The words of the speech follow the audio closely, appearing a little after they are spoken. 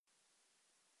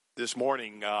This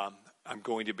morning, I'm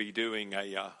going to be doing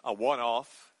a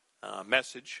one-off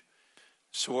message,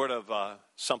 sort of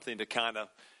something to kind of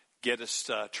get us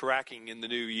tracking in the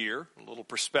new year, a little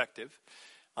perspective.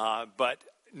 But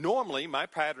normally, my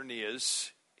pattern is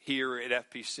here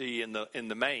at FPC in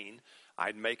the main.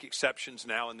 I'd make exceptions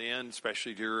now and then,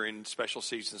 especially during special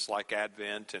seasons like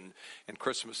Advent and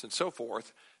Christmas and so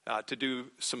forth, to do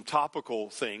some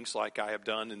topical things like I have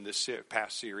done in this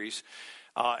past series.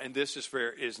 And this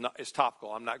is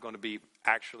topical. I'm not going to be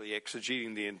actually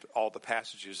exegeting all the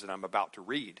passages that I'm about to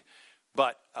read.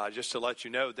 But just to let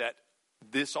you know that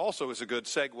this also is a good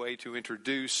segue to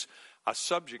introduce a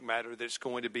subject matter that's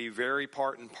going to be very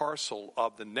part and parcel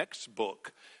of the next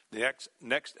book, the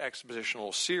next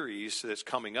expositional series that's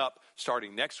coming up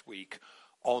starting next week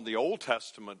on the Old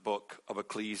Testament book of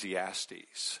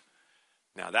Ecclesiastes.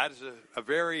 Now, that is a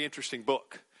very interesting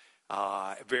book,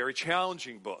 a very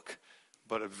challenging book,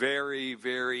 but a very,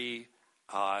 very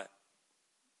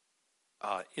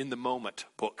in-the-moment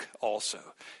book also.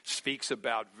 Speaks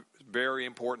about very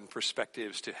important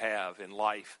perspectives to have in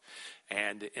life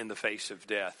and in the face of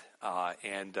death.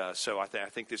 So I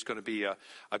think it's going to be a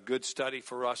good study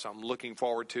for us. I'm looking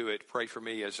forward to it. Pray for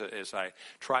me as I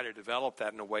try to develop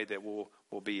that in a way that will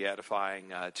be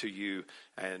edifying to you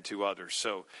and to others.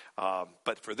 So,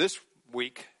 but for this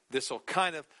week, this will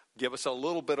kind of give us a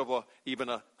little bit of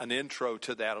an intro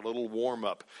to that, a little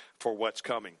warm-up for what's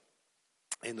coming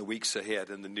in the weeks ahead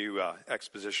in the new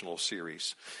expositional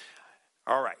series.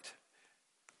 All right.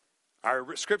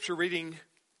 Our scripture reading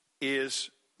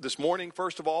is this morning,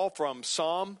 first of all, from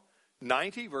Psalm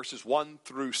 90, verses 1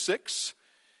 through 6,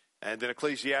 and then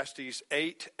Ecclesiastes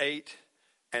 8,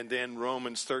 and then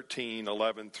Romans 13,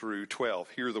 11 through 12.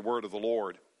 Hear the word of the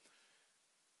Lord.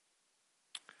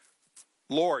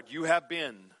 Lord, you have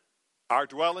been our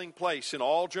dwelling place in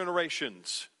all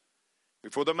generations,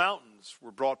 before the mountains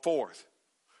were brought forth,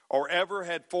 or ever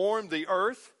had formed the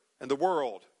earth and the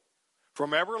world.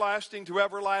 From everlasting to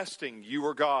everlasting, you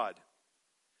are God.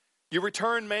 You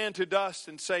return man to dust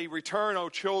and say, return, O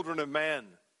children of man.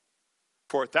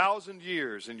 For 1,000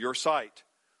 years in your sight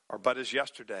are but as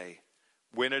yesterday,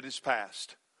 when it is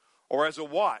past, or as a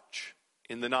watch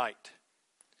in the night.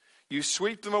 You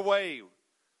sweep them away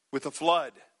with a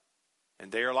flood,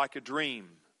 and they are like a dream,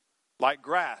 like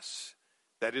grass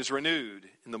that is renewed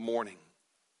in the morning.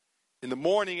 In the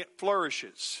morning it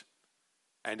flourishes,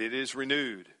 and it is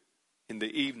renewed. In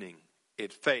the evening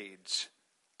it fades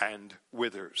and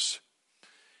withers.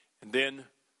 And then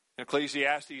in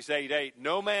Ecclesiastes 8:8,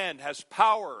 no man has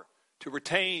power to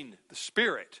retain the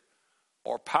spirit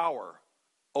or power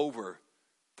over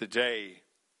the day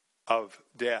of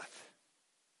death.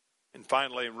 And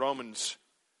finally in Romans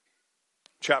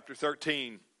chapter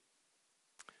 13,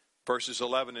 verses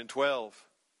 11 and 12.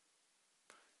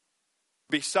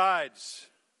 Besides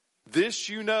this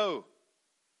you know,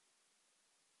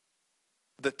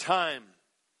 the time,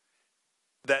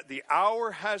 that the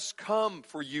hour has come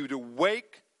for you to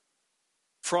wake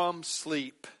from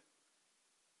sleep.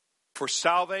 For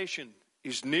salvation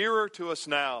is nearer to us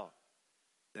now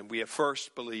than we have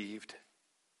first believed.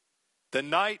 The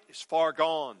night is far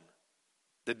gone.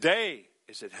 The day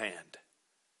is at hand.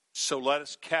 So let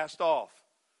us cast off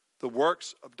the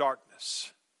works of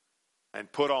darkness and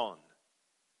put on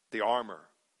the armor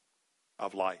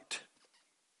of light.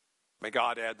 May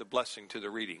God add the blessing to the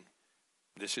reading.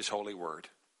 This is holy word.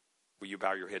 Will you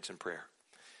bow your heads in prayer?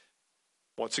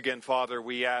 Once again, Father,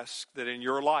 we ask that in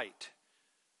your light,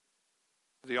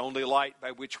 the only light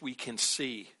by which we can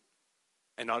see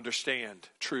and understand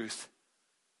truth,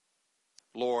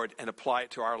 Lord, and apply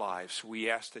it to our lives, we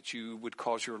ask that you would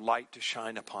cause your light to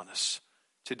shine upon us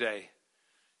today,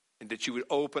 and that you would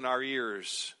open our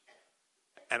ears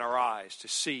and our eyes to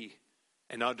see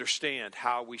and understand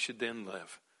how we should then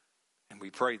live. And we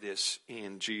pray this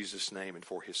in Jesus' name and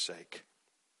for his sake.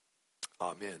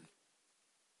 Amen.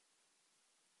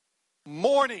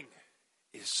 Morning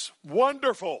is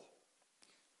wonderful.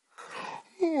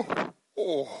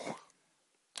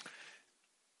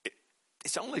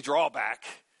 Its only drawback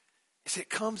is it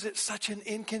comes at such an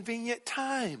inconvenient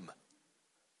time.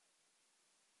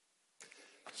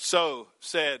 So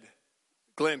said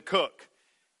Glenn Cook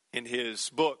in his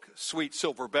book, Sweet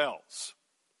Silver Bells.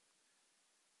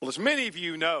 Well, as many of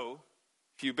you know,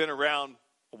 if you've been around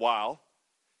a while,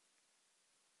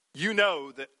 you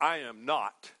know that I am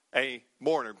not a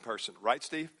morning person. Right,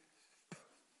 Steve?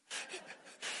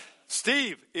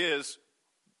 Steve is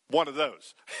one of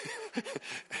those.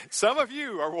 Some of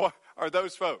you are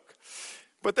those folk.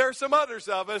 But there are some others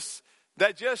of us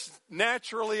that just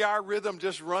naturally our rhythm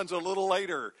just runs a little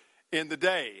later in the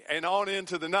day and on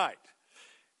into the night.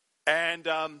 And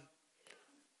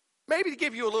maybe to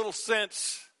give you a little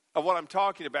sense of what I'm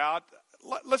talking about,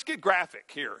 let's get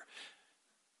graphic here.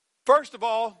 First of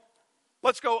all,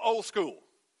 let's go old school.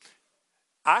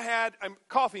 I had a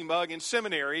coffee mug in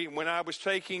seminary when I was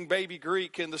taking baby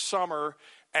Greek in the summer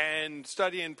and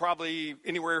studying probably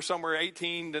somewhere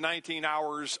 18 to 19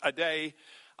 hours a day,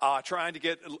 trying to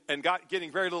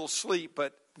getting very little sleep.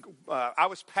 But I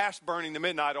was past burning the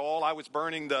midnight oil. I was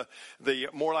burning the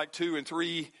more like 2 and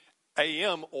 3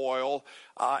 a.m. oil,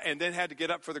 and then had to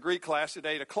get up for the Greek class at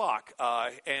 8 o'clock.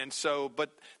 But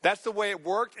that's the way it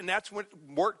worked, and that's what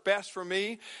worked best for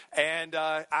me. And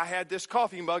I had this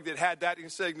coffee mug that had that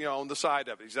insignia on the side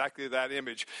of it, exactly that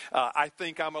image. I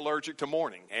think I'm allergic to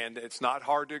morning, and it's not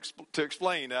hard to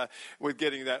explain with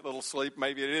getting that little sleep.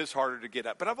 Maybe it is harder to get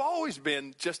up, but I've always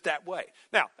been just that way.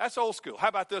 Now, that's old school. How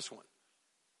about this one?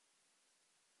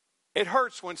 It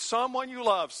hurts when someone you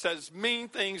love says mean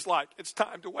things like, it's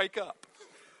time to wake up.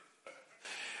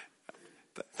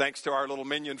 Thanks to our little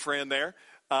minion friend there.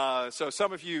 So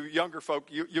some of you younger folk,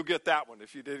 you'll get that one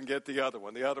if you didn't get the other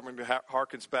one. The other one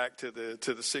harkens back to the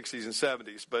 60s and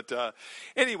 70s. But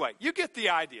anyway, you get the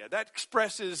idea. That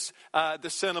expresses the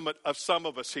sentiment of some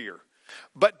of us here.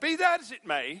 But be that as it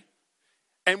may,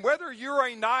 and whether you're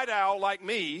a night owl like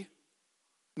me,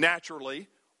 naturally,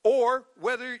 or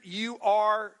whether you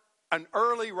are an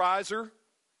early riser,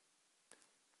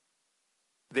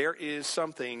 there is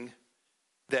something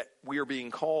that we are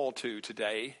being called to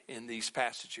today in these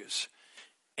passages.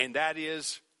 And that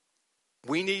is,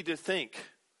 we need to think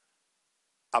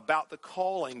about the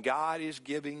calling God is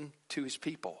giving to his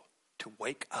people to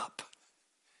wake up.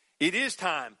 It is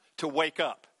time to wake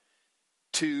up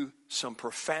to some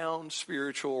profound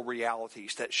spiritual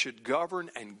realities that should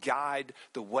govern and guide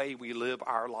the way we live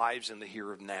our lives in the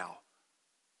here and now.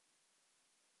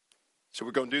 So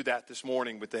we're going to do that this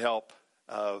morning with the help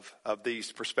of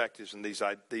these perspectives and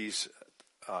these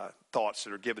thoughts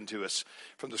that are given to us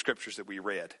from the scriptures that we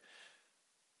read.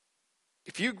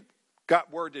 If you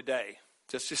got word today,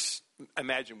 just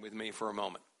imagine with me for a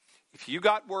moment. If you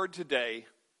got word today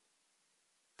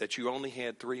that you only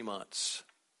had 3 months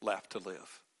left to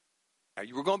live. Now,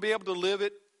 you were going to be able to live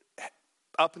it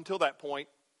up until that point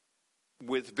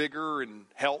with vigor and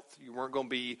health. You weren't going to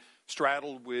be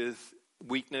straddled with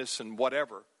weakness and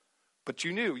whatever. But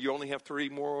you knew you only have 3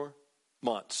 more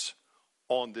months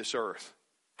on this earth.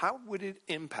 How would it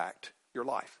impact your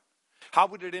life? How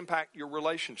would it impact your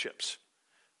relationships?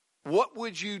 What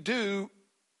would you do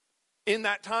in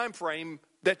that time frame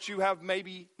that you have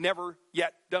maybe never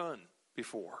yet done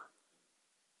before?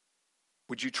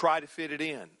 Would you try to fit it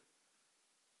in?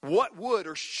 What would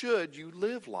or should you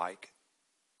live like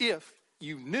if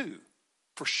you knew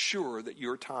for sure that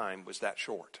your time was that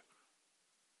short?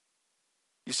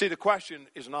 You see, the question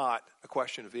is not a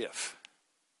question of if.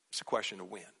 It's a question of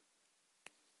when.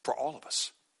 For all of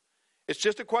us. It's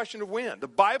just a question of when. The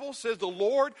Bible says the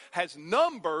Lord has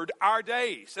numbered our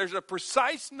days. There's a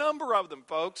precise number of them,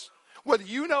 folks, whether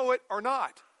you know it or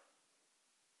not.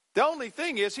 The only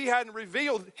thing is he hadn't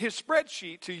revealed his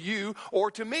spreadsheet to you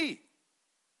or to me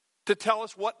to tell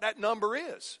us what that number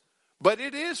is. But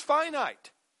it is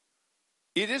finite.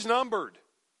 It is numbered.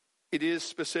 It is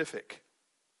specific.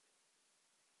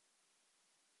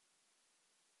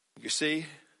 You see,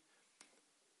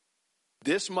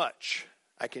 this much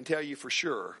I can tell you for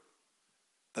sure.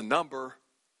 The number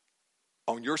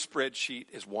on your spreadsheet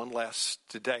is one less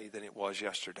today than it was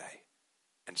yesterday.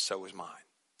 And so is mine.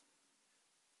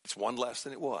 It's one less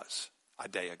than it was a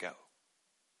day ago.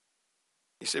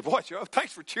 You say, boy, Joe,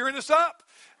 thanks for cheering us up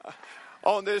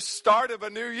on this start of a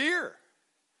new year.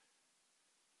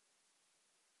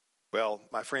 Well,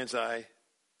 my friends, I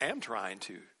am trying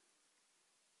to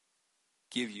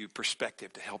give you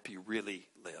perspective to help you really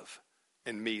live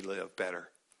and me live better.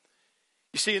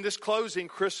 You see, in this closing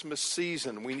Christmas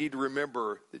season, we need to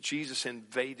remember that Jesus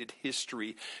invaded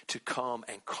history to come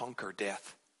and conquer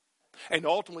death and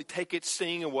ultimately take its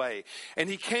sting away. And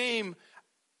he came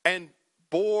and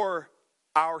bore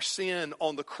our sin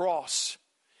on the cross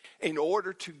in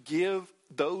order to give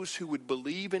those who would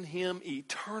believe in him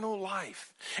eternal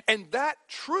life. And that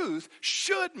truth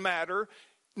should matter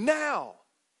now.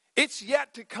 It's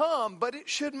yet to come, but it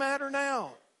should matter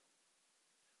now.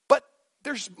 But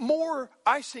there's more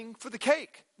icing for the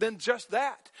cake than just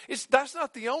that. That's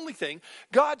not the only thing.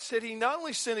 God said he not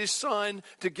only sent his son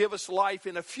to give us life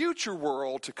in a future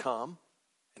world to come,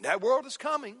 and that world is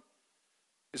coming,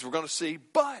 as we're going to see,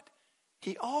 but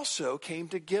he also came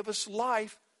to give us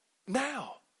life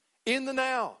now, in the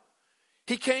now.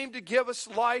 He came to give us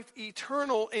life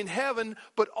eternal in heaven,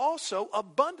 but also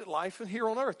abundant life here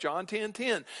on earth. John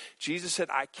 10:10. Jesus said,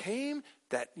 I came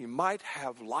that you might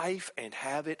have life and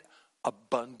have it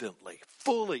abundantly,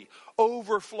 fully,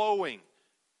 overflowing.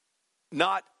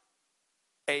 Not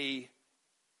a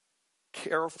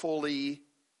carefully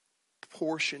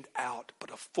portioned out, but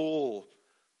a full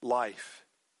life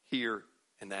here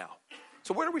and now.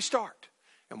 So where do we start?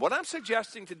 And what I'm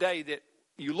suggesting today, that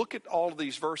you look at all of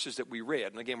these verses that we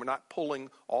read, and again, we're not pulling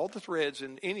all the threads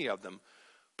in any of them,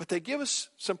 but they give us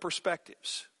some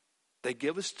perspectives. They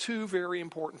give us two very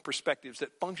important perspectives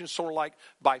that function sort of like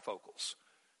bifocals.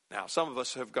 Now, some of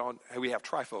us have gone, we have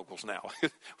trifocals now.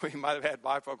 We might have had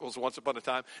bifocals once upon a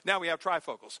time. Now we have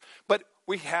trifocals. But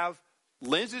we have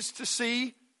lenses to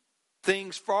see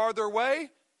things farther away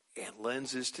and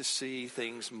lenses to see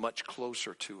things much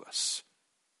closer to us,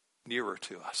 nearer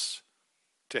to us,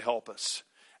 to help us.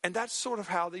 And that's sort of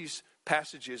how these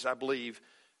passages, I believe,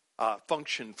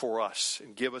 function for us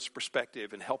and give us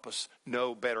perspective and help us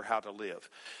know better how to live.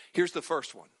 Here's the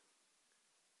first one.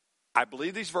 I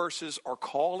believe these verses are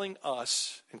calling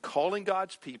us and calling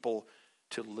God's people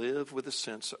to live with a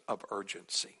sense of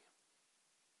urgency.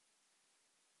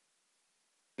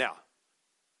 Now,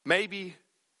 maybe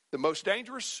the most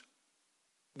dangerous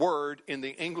word in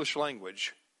the English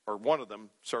language, or one of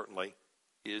them certainly,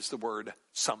 is the word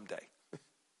someday.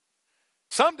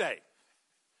 Someday.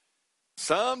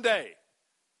 Someday.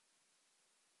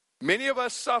 Many of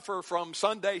us suffer from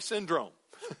Sunday syndrome.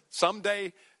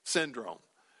 Someday syndrome.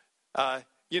 We're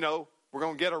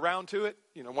going to get around to it.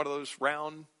 One of those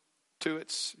round to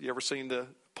it's. You ever seen the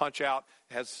Punch Out?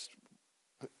 It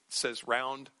says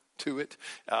round to it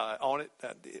on it.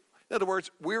 In other words,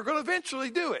 we're going to eventually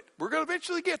do it. We're going to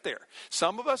eventually get there.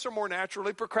 Some of us are more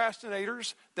naturally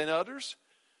procrastinators than others.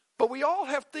 But we all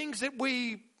have things that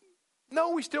we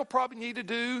know we still probably need to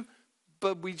do,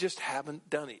 but we just haven't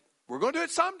done it. We're going to do it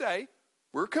someday.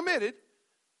 We're committed,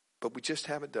 but we just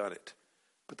haven't done it.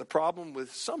 But the problem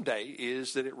with someday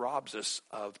is that it robs us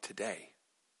of today.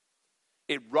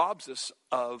 It robs us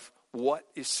of what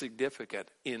is significant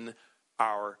in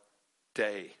our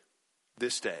day,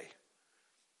 this day.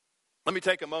 Let me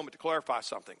take a moment to clarify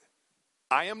something.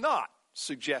 I am not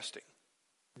suggesting,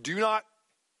 do not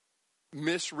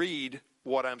misread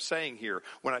what I'm saying here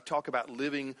when I talk about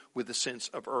living with a sense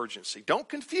of urgency. Don't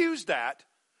confuse that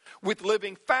with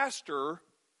living faster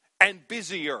and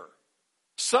busier.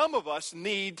 Some of us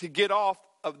need to get off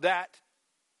of that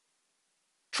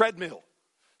treadmill.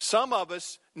 Some of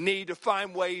us need to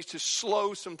find ways to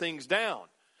slow some things down.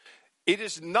 It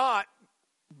is not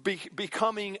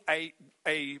becoming a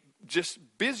just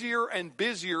busier and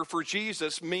busier for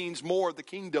Jesus means more of the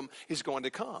kingdom is going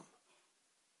to come.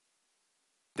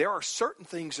 There are certain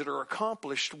things that are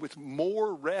accomplished with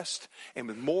more rest and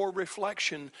with more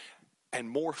reflection and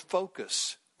more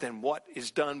focus than what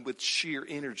is done with sheer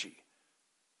energy.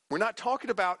 We're not talking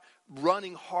about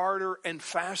running harder and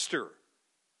faster.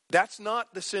 That's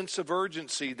not the sense of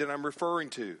urgency that I'm referring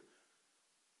to.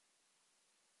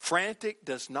 Frantic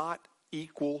does not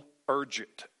equal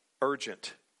urgent.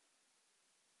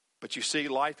 But you see,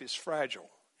 life is fragile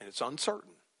and it's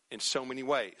uncertain in so many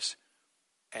ways.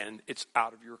 And it's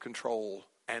out of your control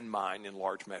and mine in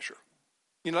large measure.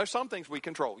 There's some things we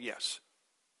control, yes.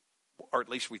 Or at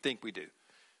least we think we do.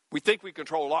 We think we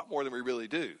control a lot more than we really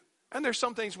do. And there's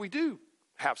some things we do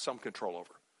have some control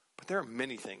over. But there are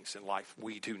many things in life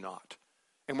we do not.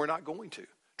 And we're not going to.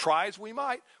 Try as we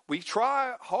might. We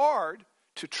try hard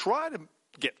to try to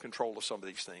get control of some of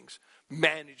these things.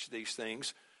 Manage these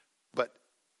things. But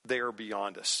they are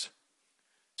beyond us.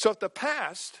 So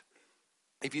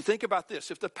if you think about this,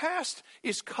 if the past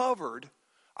is covered,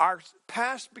 our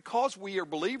past, because we are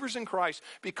believers in Christ,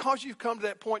 because you've come to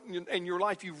that point in your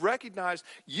life, you've recognized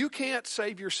you can't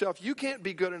save yourself, you can't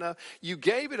be good enough, you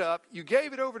gave it up, you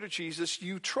gave it over to Jesus,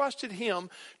 you trusted Him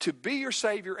to be your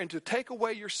Savior and to take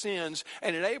away your sins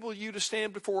and enable you to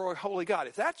stand before a holy God.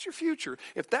 If that's your future,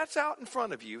 if that's out in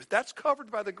front of you, if that's covered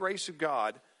by the grace of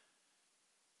God,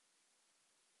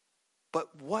 but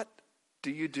what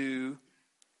do you do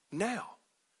now?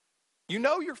 You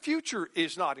know your future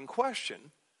is not in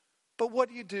question, but what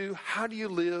do you do? How do you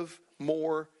live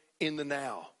more in the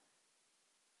now?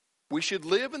 We should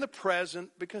live in the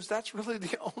present because that's really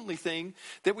the only thing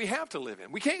that we have to live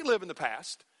in. We can't live in the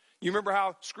past. You remember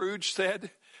how Scrooge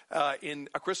said in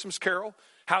A Christmas Carol,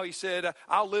 how he said,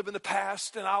 I'll live in the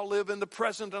past and I'll live in the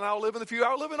present and I'll live in the future.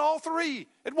 I'll live in all three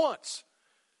at once.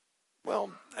 Well,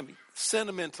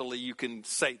 sentimentally you can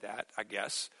say that, I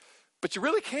guess. But you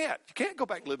really can't. You can't go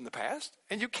back and live in the past.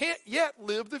 And you can't yet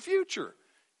live the future.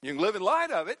 You can live in light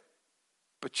of it,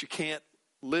 but you can't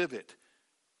live it.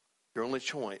 Your only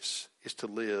choice is to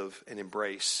live and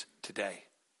embrace today.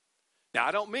 Now,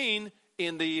 I don't mean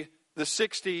in the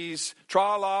 60s,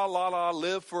 tra-la-la-la,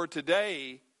 live for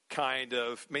today kind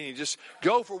of, meaning just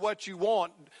go for what you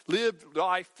want, live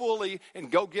life fully, and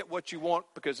go get what you want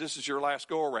because this is your last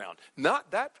go-around.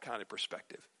 Not that kind of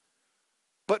perspective.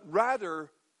 But rather,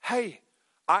 hey,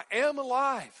 I am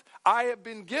alive. I have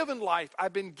been given life.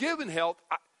 I've been given health.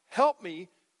 Help me,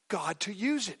 God, to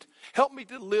use it. Help me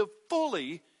to live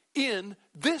fully in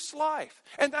this life.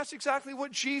 And that's exactly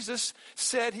what Jesus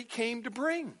said he came to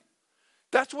bring.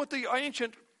 That's what the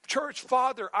ancient church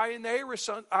father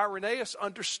Irenaeus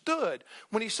understood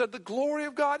when he said the glory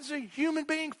of God is a human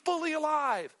being fully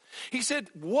alive. He said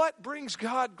what brings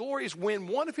God glory is when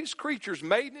one of his creatures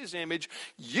made in his image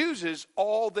uses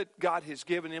all that God has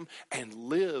given him and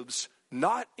lives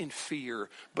not in fear,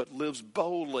 but lives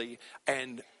boldly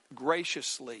and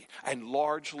graciously and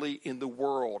largely in the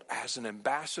world as an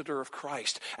ambassador of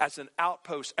Christ, as an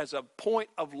outpost, as a point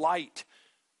of light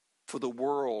for the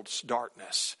world's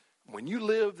darkness. When you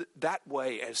live that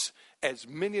way, as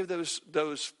many of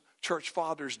those church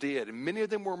fathers did, and many of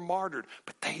them were martyred,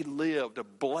 but they lived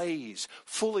ablaze,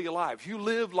 fully alive. If you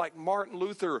lived like Martin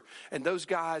Luther and those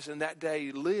guys in that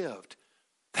day lived,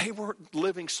 they weren't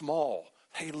living small.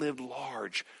 They lived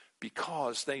large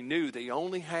because they knew they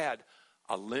only had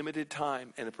a limited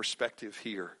time and a perspective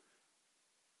here.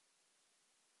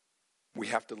 We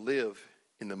have to live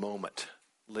in the moment,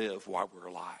 live while we're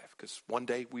alive, because one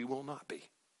day we will not be.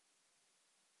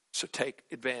 So take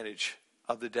advantage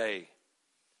of the day.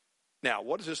 Now,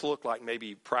 what does this look like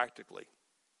maybe practically?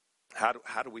 How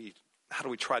do we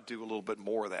try to do a little bit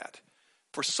more of that?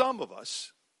 For some of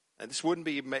us, and this wouldn't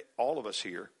be all of us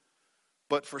here,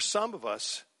 but for some of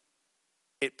us,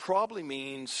 it probably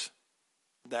means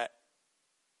that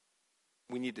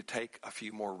we need to take a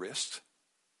few more risks.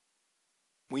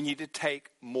 We need to take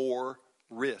more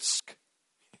risk.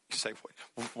 You say,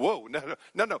 whoa,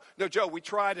 no, Joe,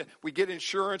 we get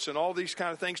insurance and all these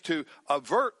kind of things to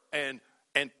avert and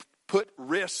put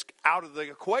risk out of the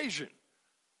equation.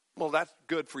 Well, that's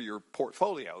good for your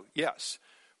portfolio, yes.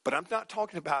 But I'm not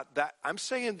talking about that. I'm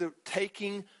saying that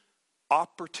taking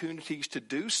opportunities to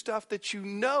do stuff that you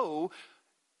know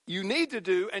you need to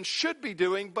do and should be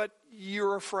doing, but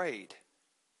you're afraid.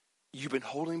 You've been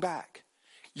holding back.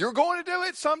 You're going to do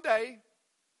it someday,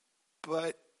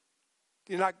 but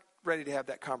you're not ready to have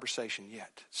that conversation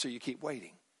yet. So you keep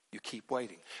waiting. You keep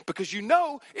waiting. Because you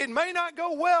know it may not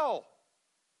go well.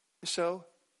 So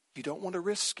you don't want to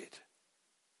risk it.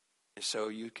 And so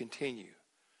you continue.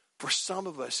 For some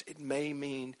of us, it may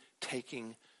mean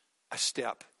taking a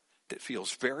step that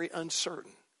feels very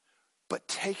uncertain. But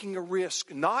taking a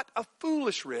risk, not a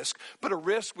foolish risk, but a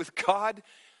risk with God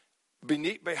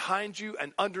behind you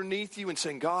and underneath you and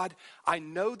saying, God, I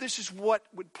know this is what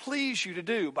would please you to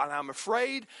do, but I'm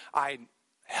afraid.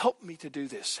 Help me to do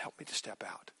this. Help me to step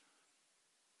out.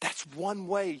 That's one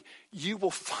way you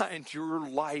will find your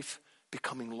life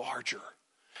becoming larger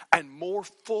and more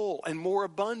full and more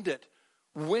abundant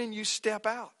when you step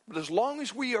out. But as long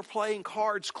as we are playing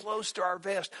cards close to our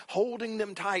vest, holding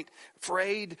them tight,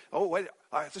 afraid,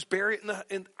 let's bury it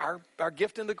in our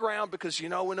gift in the ground because we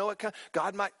know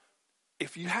God might.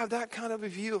 If you have that kind of a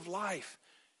view of life,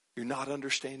 you're not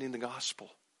understanding the gospel.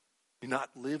 You're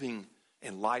not living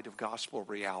in light of gospel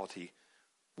reality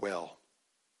well.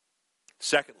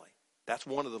 Secondly, that's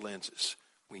one of the lenses.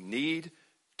 We need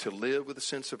to live with a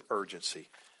sense of urgency.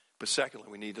 But secondly,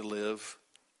 we need to live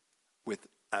with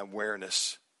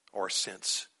awareness or a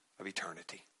sense of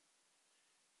eternity.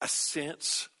 A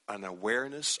sense, an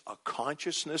awareness, a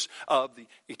consciousness of the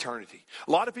eternity.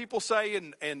 A lot of people say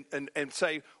and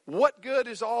say, what good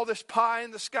is all this pie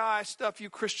in the sky stuff you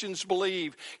Christians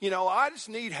believe? I just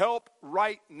need help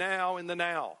right now in the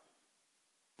now.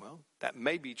 Well, that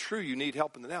may be true. You need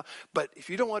help in the now. But if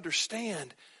you don't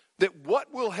understand that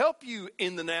what will help you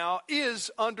in the now is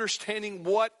understanding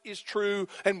what is true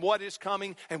and what is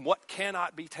coming and what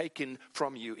cannot be taken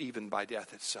from you even by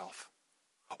death itself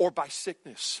or by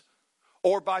sickness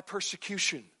or by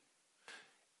persecution.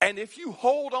 And if you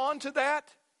hold on to that,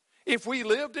 if we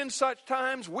lived in such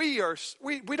times, we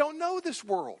don't know this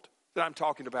world that I'm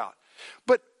talking about.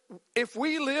 But if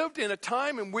we lived in a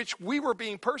time in which we were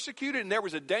being persecuted and there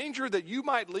was a danger that you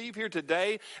might leave here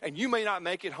today and you may not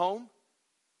make it home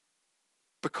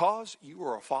because you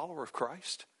are a follower of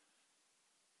Christ,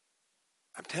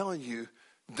 I'm telling you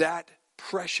that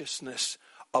preciousness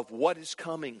of what is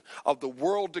coming, of the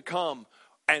world to come,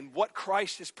 and what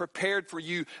Christ has prepared for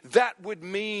you, that would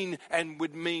mean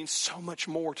so much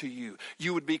more to you.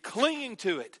 You would be clinging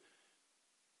to it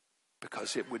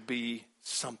because it would be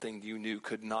something you knew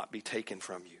could not be taken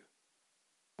from you.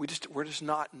 We're just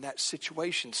not in that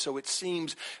situation. So it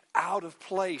seems out of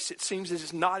place. It seems that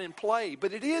it's not in play,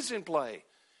 but it is in play.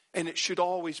 And it should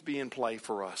always be in play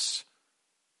for us.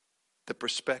 The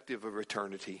perspective of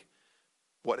eternity.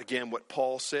 What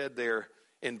Paul said there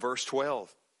in verse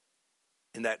 12.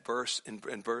 In that verse, in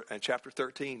chapter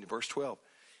 13, verse 12.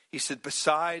 He said,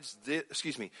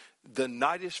 the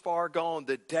night is far gone,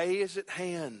 the day is at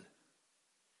hand.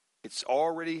 It's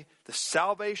already, the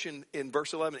salvation in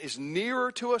verse 11 is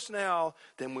nearer to us now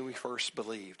than when we first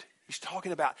believed. He's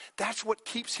talking about that's what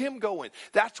keeps him going.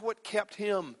 That's what kept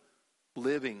him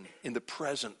living in the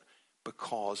present,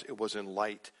 because it was in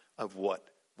light of what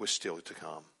was still to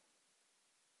come.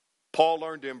 Paul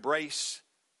learned to embrace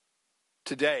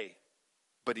today,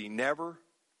 but he never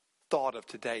thought of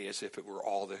today as if it were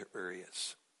all there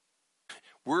is.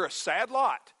 We're a sad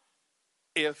lot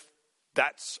if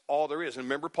that's all there is. And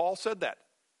remember, Paul said that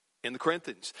in the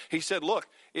Corinthians. He said, look,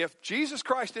 if Jesus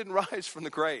Christ didn't rise from the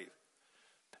grave,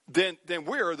 then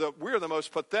we're the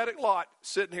most pathetic lot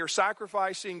sitting here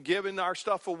sacrificing, giving our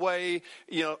stuff away.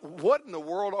 You know, what in the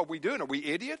world are we doing? Are we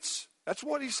idiots? That's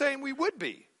what he's saying we would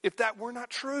be if that were not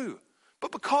true.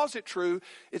 But because it's true,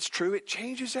 it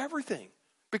changes everything.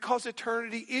 Because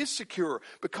eternity is secure,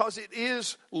 because it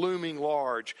is looming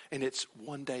large, and it's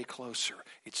one day closer.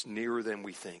 It's nearer than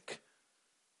we think.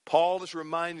 Paul is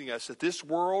reminding us that this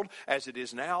world, as it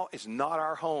is now, is not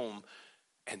our home,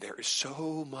 and there is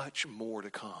so much more to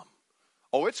come.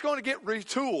 Oh, it's going to get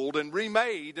retooled and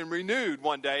remade and renewed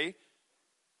one day,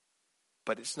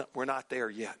 but we're not there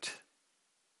yet.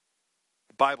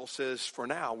 The Bible says for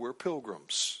now we're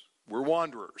pilgrims, we're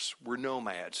wanderers, we're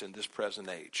nomads in this present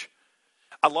age.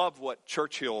 I love what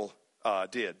Churchill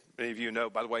did. Many of you know,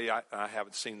 by the way, I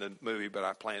haven't seen the movie, but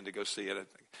I plan to go see it.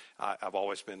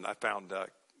 I found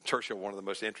Churchill one of the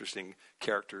most interesting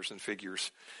characters and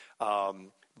figures.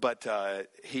 But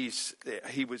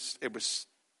it was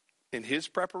in his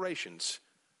preparations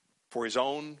for his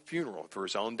own funeral, for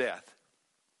his own death,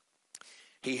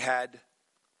 he had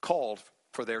called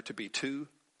for there to be 2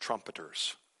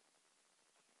 trumpeters.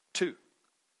 2.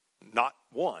 Not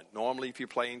one. Normally, if you're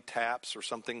playing taps or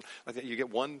something like that, you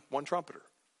get one trumpeter.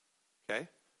 Okay?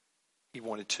 He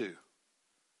wanted 2.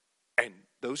 And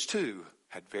those 2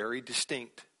 had very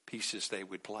distinct pieces they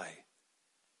would play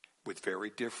with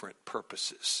very different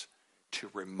purposes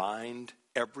to remind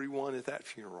everyone at that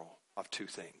funeral of 2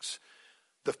 things.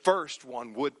 The first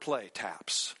one would play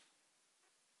taps.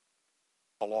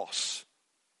 A loss.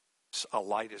 A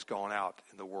light has gone out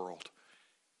in the world.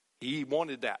 He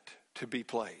wanted that to be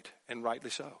played, and rightly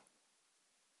so.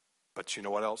 But you know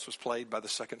what else was played by the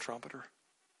second trumpeter?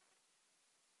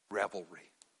 Revelry.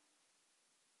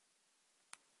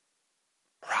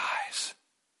 Rise.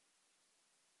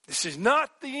 This is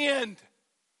not the end.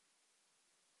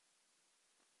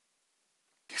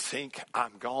 You think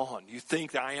I'm gone. You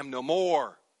think I am no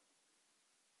more.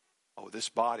 Oh, this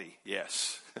body,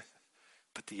 yes.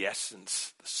 But the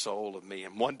essence, the soul of me.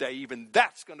 And one day even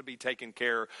that's going to be taken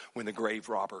care of when the grave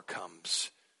robber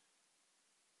comes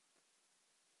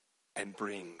and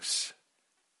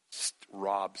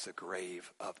robs the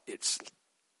grave of its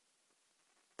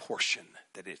portion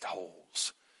that it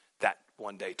holds. That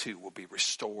one day too will be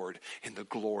restored in the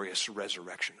glorious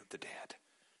resurrection of the dead.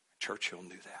 Churchill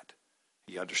knew that.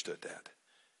 He understood that.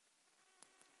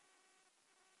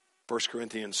 1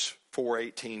 Corinthians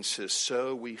 4:18 says,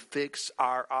 so we fix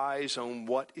our eyes on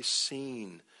what is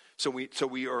seen. So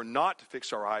we are not to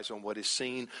fix our eyes on what is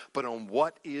seen, but on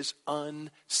what is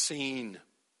unseen.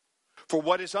 For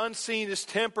what is unseen is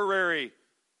temporary.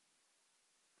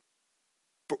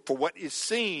 For what is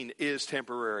seen is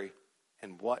temporary,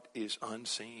 and what is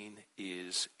unseen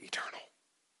is eternal.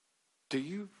 Do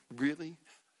you really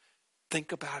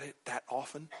think about it that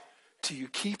often? Do you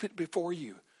keep it before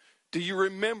you? Do you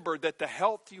remember that the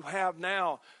health you have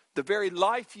now, the very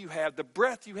life you have, the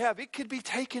breath you have, it could be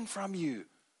taken from you.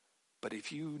 But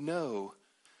if you know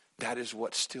that is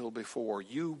what's still before,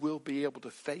 you will be able to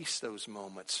face those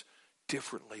moments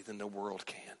differently than the world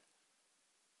can.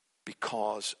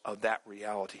 Because of that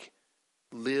reality.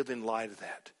 Live in light of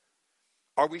that.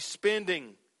 Are we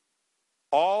spending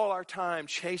all our time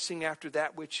chasing after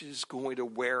that which is going to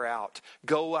wear out,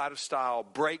 go out of style,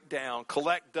 break down,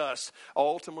 collect dust,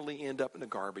 ultimately end up in a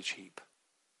garbage heap?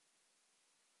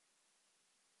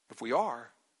 If we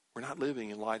are, we're not living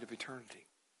in light of eternity.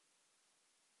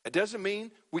 It doesn't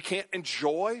mean we can't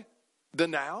enjoy the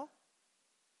now,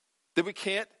 that we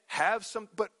can't have some,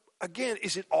 but again,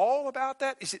 is it all about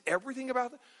that? Is it everything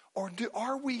about that? Or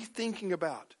are we thinking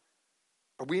about,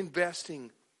 are we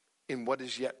investing in what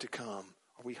is yet to come?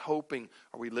 Are we hoping?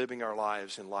 Are we living our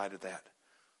lives in light of that?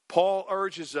 Paul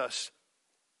urges us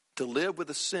to live with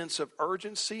a sense of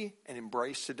urgency and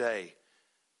embrace today,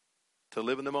 to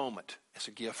live in the moment as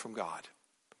a gift from God.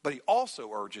 But he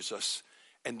also urges us,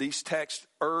 and these texts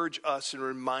urge us and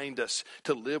remind us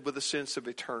to live with a sense of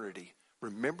eternity.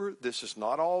 Remember, this is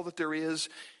not all that there is,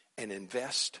 and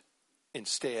invest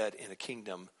instead in a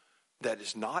kingdom that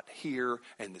is not here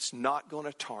and that's not going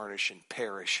to tarnish and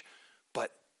perish,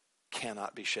 but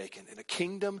cannot be shaken. In a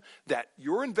kingdom that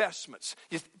your investments,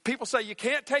 people say you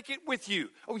can't take it with you.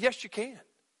 Oh, yes, you can.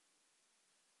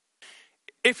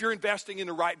 If you're investing in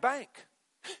the right bank.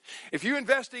 If you're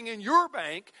investing in your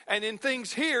bank and in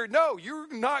things here, no,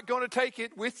 you're not going to take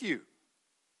it with you.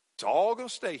 It's all going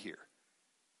to stay here.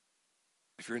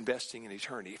 If you're investing in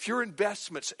eternity, if your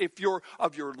investments, if you're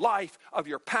of your life, of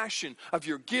your passion, of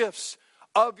your gifts,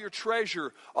 of your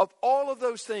treasure, of all of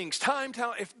those things, time,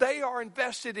 if they are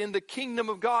invested in the kingdom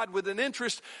of God with an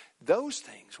interest, those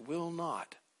things will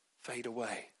not fade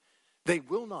away. They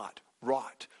will not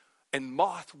rot. And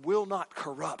moth will not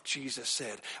corrupt, Jesus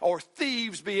said, or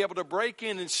thieves be able to break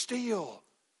in and steal.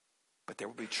 But there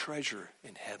will be treasure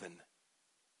in heaven.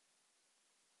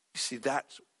 You see,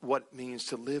 that's what it means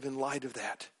to live in light of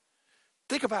that.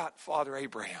 Think about Father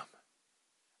Abraham.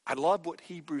 I love what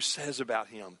Hebrews says about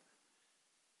him.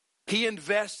 He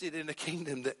invested in a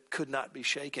kingdom that could not be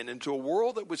shaken, into a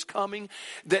world that was coming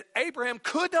that Abraham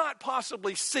could not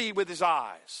possibly see with his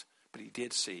eyes, but he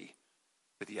did see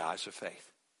with the eyes of faith.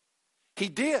 He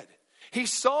did. He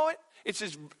saw it.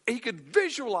 He could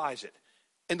visualize it.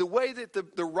 And the way that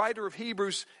the writer of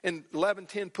Hebrews in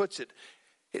 11:10 puts it,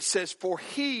 it says, for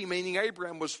he, meaning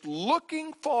Abraham, was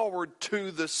looking forward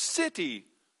to the city,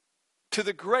 to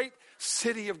the great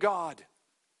city of God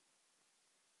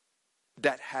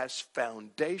that has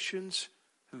foundations,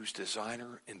 whose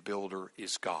designer and builder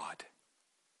is God.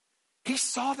 He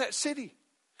saw that city.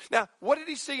 Now, what did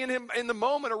he see in the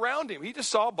moment around him? He just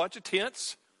saw a bunch of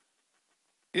tents.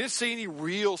 He didn't see any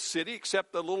real city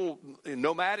except the little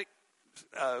nomadic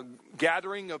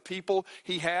gathering of people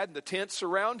he had in the tents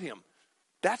around him.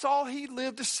 That's all he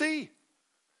lived to see.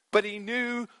 But he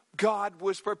knew God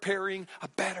was preparing a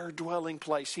better dwelling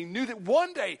place. He knew that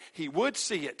one day he would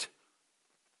see it.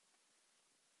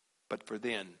 But for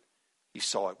then, he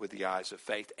saw it with the eyes of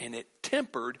faith. And it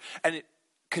tempered and it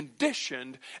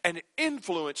conditioned and it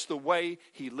influenced the way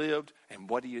he lived and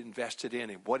what he invested in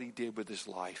and what he did with his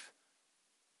life.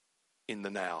 In the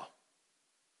now.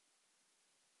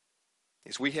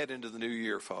 As we head into the new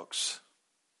year, folks,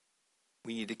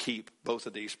 we need to keep both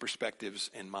of these perspectives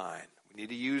in mind. We need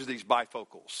to use these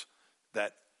bifocals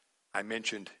that I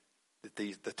mentioned that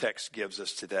the text gives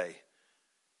us today.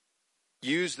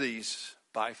 Use these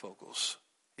bifocals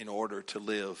in order to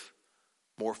live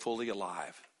more fully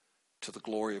alive to the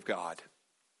glory of God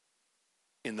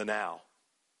in the now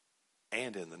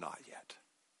and in the not yet.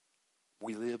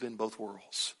 We live in both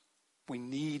worlds. We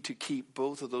need to keep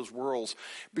both of those worlds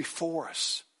before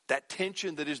us. That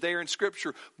tension that is there in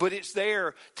Scripture, but it's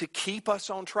there to keep us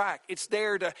on track. It's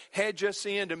there to hedge us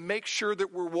in, to make sure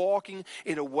that we're walking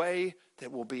in a way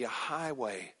that will be a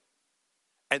highway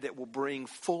and that will bring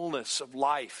fullness of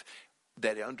life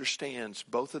that understands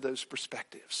both of those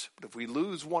perspectives. But if we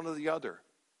lose one or the other,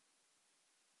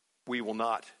 we will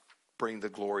not bring the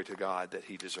glory to God that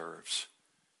He deserves.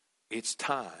 It's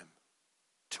time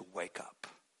to wake up.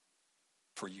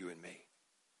 For you and me.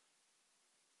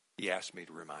 He asked me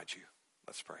to remind you.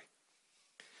 Let's pray.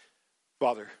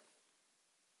 Father,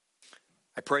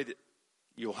 I pray that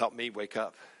you'll help me wake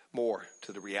up more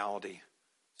to the reality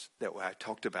that I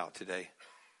talked about today.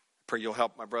 I pray you'll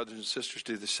help my brothers and sisters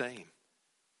do the same.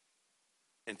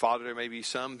 And Father, there may be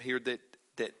some here that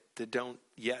don't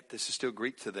yet. This is still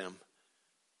Greek to them.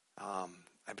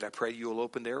 But I pray you'll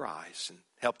open their eyes and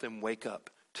help them wake up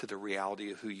to the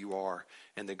reality of who you are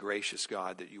and the gracious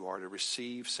God that you are to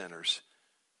receive sinners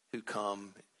who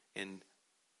come in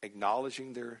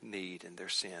acknowledging their need and their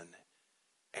sin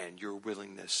and your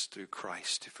willingness through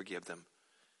Christ to forgive them.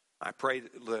 I pray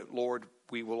that, Lord,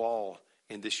 we will all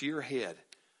in this year ahead,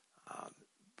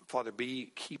 Father,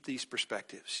 keep these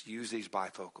perspectives, use these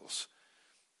bifocals,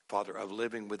 Father, of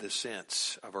living with a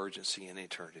sense of urgency and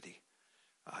eternity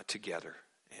together.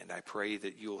 And I pray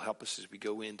that you'll help us as we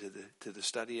go into the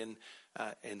study in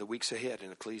the weeks ahead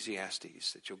in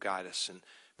Ecclesiastes, that you'll guide us and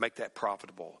make that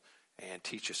profitable and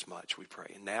teach us much, we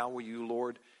pray. And now will you,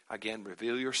 Lord, again,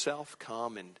 reveal yourself,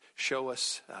 come and show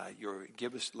us,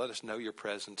 let us know your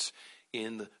presence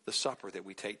in the supper that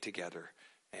we take together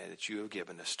and that you have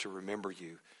given us to remember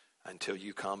you until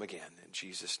you come again. In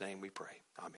Jesus' name we pray. Amen.